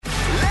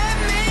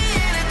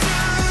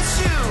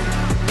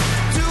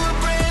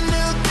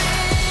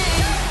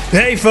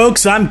Hey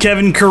folks, I'm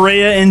Kevin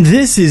Correa, and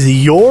this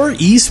is your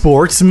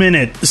Esports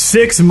Minute.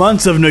 6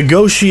 months of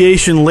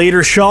negotiation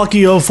later,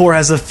 Schalke 04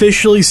 has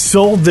officially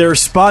sold their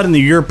spot in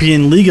the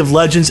European League of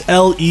Legends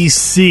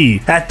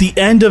LEC. At the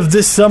end of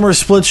this summer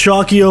split,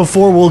 Schalke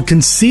 04 will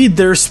concede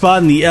their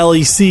spot in the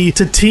LEC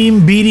to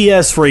Team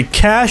BDS for a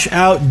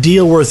cash-out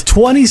deal worth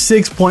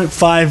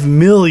 26.5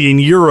 million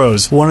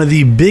euros, one of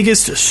the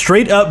biggest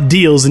straight-up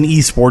deals in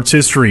esports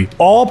history.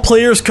 All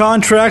players'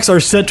 contracts are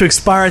set to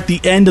expire at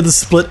the end of the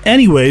split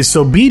anyway,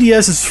 so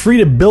BDS is free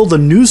to build a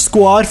new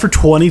squad for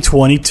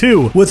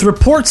 2022, with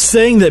reports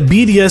saying that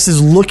BDS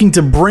is looking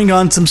to bring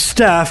on some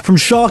staff from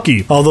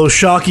Schalke. Although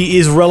Schalke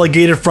is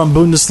relegated from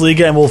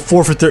Bundesliga and will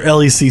forfeit their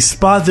LEC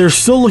spot, they're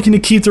still looking to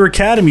keep their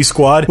academy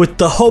squad with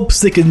the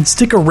hopes they can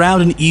stick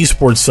around in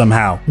esports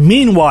somehow.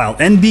 Meanwhile,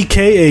 NBK,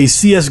 a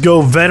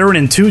CSGO veteran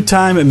and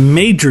two-time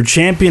major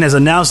champion, has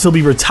announced he'll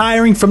be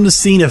retiring from the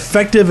scene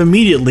effective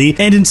immediately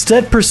and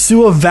instead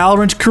pursue a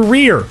Valorant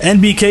career.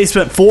 NBK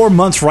spent 4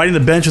 months riding the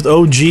bench with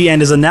OG,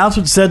 and his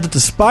announcement said that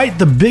despite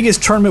the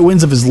biggest tournament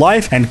wins of his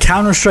life and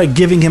Counter-Strike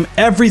giving him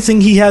everything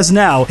he has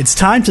now, it's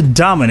time to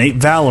dominate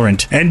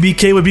Valorant.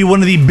 NBK would be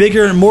one of the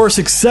bigger and more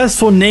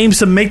successful names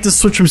to make the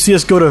switch from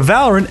CSGO to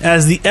Valorant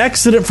as the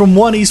exodus from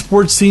one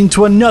esports scene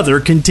to another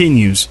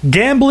continues.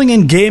 Gambling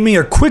and gaming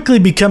are quickly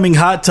becoming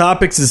hot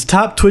topics as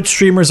top Twitch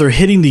streamers are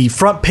hitting the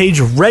front page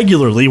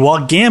regularly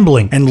while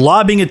gambling, and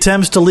lobbying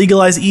attempts to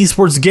legalize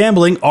esports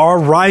gambling are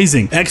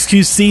rising.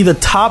 XQC, the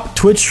top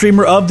Twitch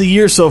streamer of the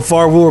year so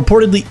far, will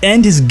reportedly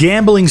end his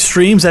gambling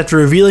streams after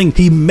revealing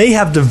he may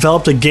have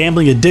developed a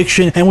gambling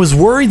addiction and was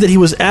worried that he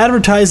was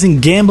advertising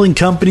gambling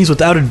companies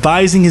without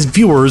advising his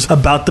viewers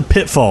about the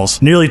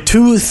pitfalls. Nearly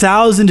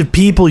 2,000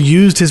 people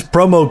used his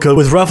promo code,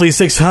 with roughly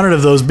 600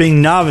 of those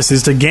being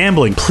novices to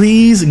gambling.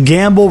 Please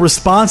gamble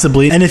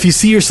responsibly, and if you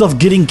see yourself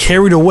getting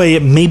carried away,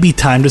 it may be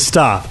time to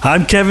stop.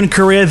 I'm Kevin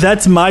Correa,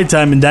 that's my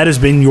time, and that has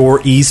been your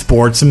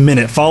Esports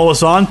Minute. Follow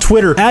us on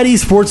Twitter at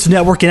Esports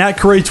Network and at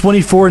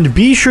Correa24, and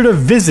be sure to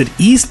visit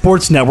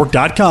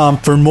esportsnetwork.com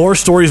for more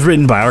stories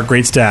written by our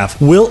great staff.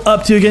 We'll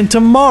up to you again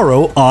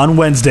tomorrow on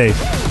Wednesday.